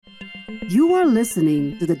You are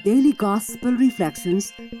listening to the Daily Gospel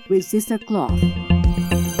Reflections with Sister Cloth.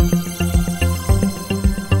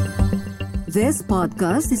 This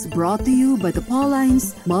podcast is brought to you by the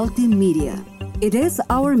Paulines Multimedia. It is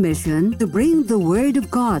our mission to bring the Word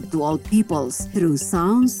of God to all peoples through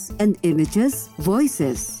sounds and images,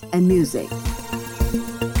 voices, and music.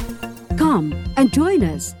 Come and join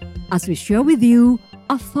us as we share with you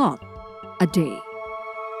a thought a day.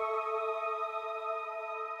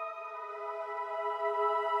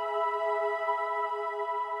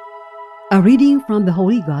 A reading from the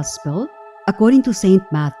Holy Gospel according to St.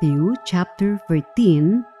 Matthew chapter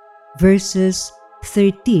 13, verses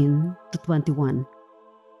 13 to 21.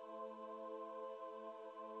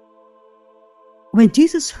 When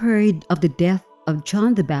Jesus heard of the death of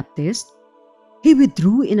John the Baptist, he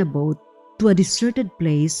withdrew in a boat to a deserted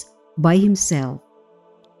place by himself.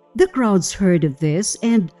 The crowds heard of this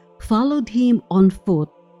and followed him on foot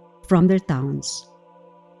from their towns.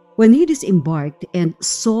 When he disembarked and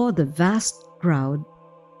saw the vast crowd,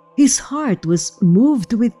 his heart was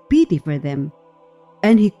moved with pity for them,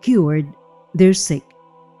 and he cured their sick.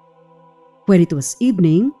 When it was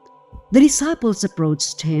evening, the disciples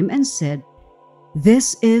approached him and said,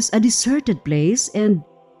 "This is a deserted place, and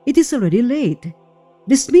it is already late.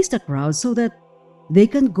 Dismiss the crowd so that they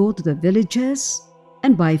can go to the villages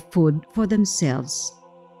and buy food for themselves."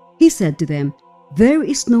 He said to them, "There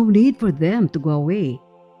is no need for them to go away.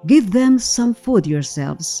 Give them some food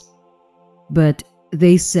yourselves." But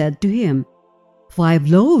they said to him, "5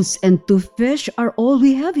 loaves and 2 fish are all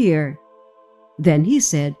we have here." Then he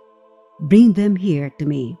said, "Bring them here to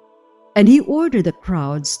me." And he ordered the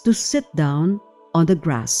crowds to sit down on the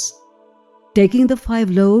grass. Taking the 5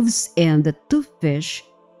 loaves and the 2 fish,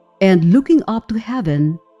 and looking up to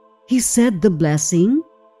heaven, he said the blessing,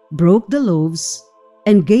 broke the loaves,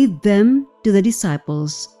 and gave them to the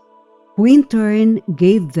disciples, who in turn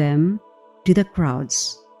gave them to the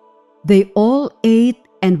crowds. They all ate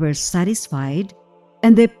and were satisfied,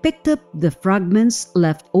 and they picked up the fragments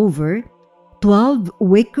left over, 12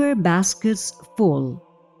 wicker baskets full.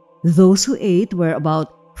 Those who ate were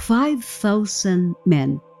about 5,000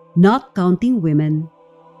 men, not counting women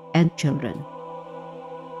and children.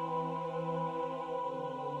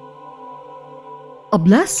 A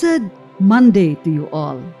blessed Monday to you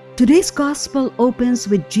all. Today's gospel opens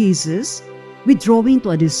with Jesus withdrawing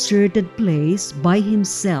to a deserted place by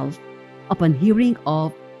himself upon hearing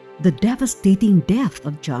of the devastating death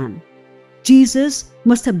of John. Jesus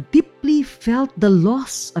must have deeply felt the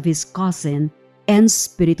loss of his cousin and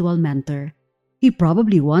spiritual mentor. He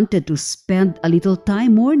probably wanted to spend a little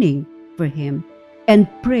time mourning for him and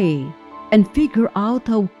pray and figure out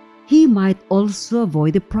how he might also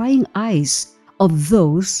avoid the prying eyes of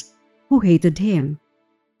those who hated him.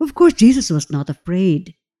 Of course, Jesus was not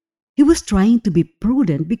afraid. He was trying to be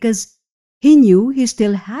prudent because he knew he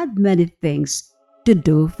still had many things to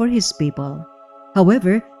do for his people.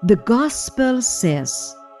 However, the gospel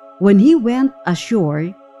says, when he went ashore,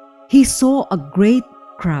 he saw a great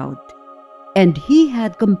crowd, and he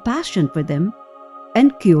had compassion for them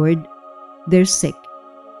and cured their sick.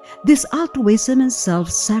 This altruism and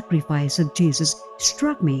self-sacrifice of Jesus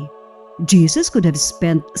struck me. Jesus could have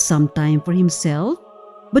spent some time for himself,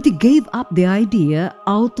 but he gave up the idea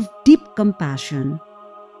out of deep compassion.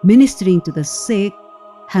 Ministering to the sick,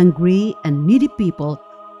 hungry, and needy people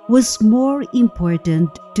was more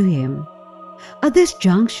important to him. At this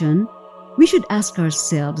junction, we should ask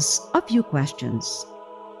ourselves a few questions.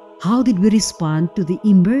 How did we respond to the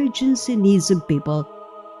emergency needs of people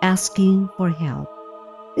asking for help,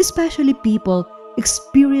 especially people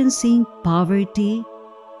experiencing poverty,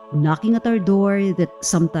 knocking at our door that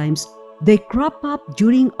sometimes they crop up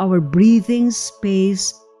during our breathing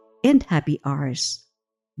space and happy hours?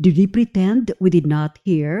 Did we pretend we did not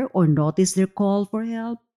hear or notice their call for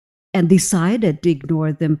help and decided to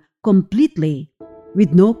ignore them completely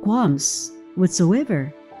with no qualms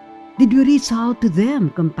whatsoever? Did we reach out to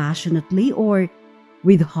them compassionately or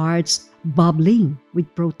with hearts bubbling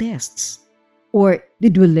with protests? Or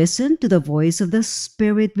did we listen to the voice of the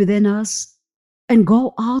Spirit within us and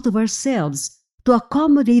go out of ourselves to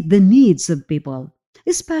accommodate the needs of people,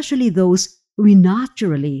 especially those we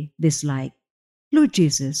naturally dislike? Lord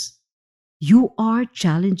Jesus, you are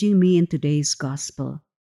challenging me in today's gospel.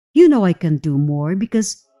 You know I can do more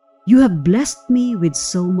because you have blessed me with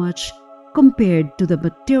so much compared to the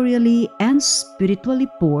materially and spiritually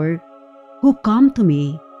poor who come to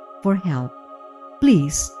me for help.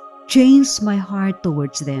 Please change my heart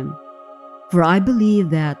towards them, for I believe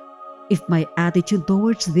that if my attitude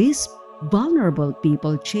towards these vulnerable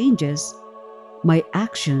people changes, my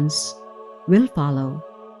actions will follow.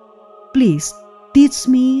 Please teach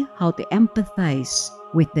me how to empathize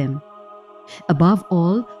with them. Above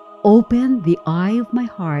all, open the eye of my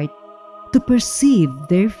heart to perceive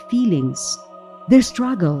their feelings, their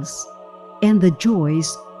struggles, and the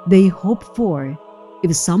joys they hope for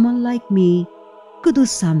if someone like me could do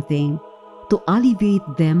something to alleviate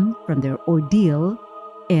them from their ordeal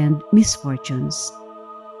and misfortunes.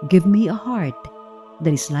 Give me a heart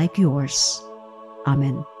that is like yours.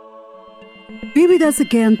 Amen. Be with us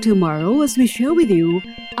again tomorrow as we share with you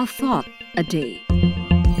a thought a day.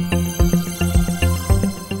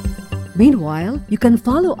 Meanwhile, you can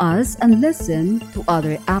follow us and listen to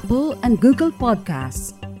other Apple and Google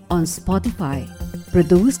podcasts on Spotify,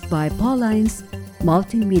 produced by Pauline's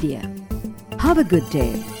Multimedia. Have a good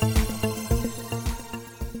day.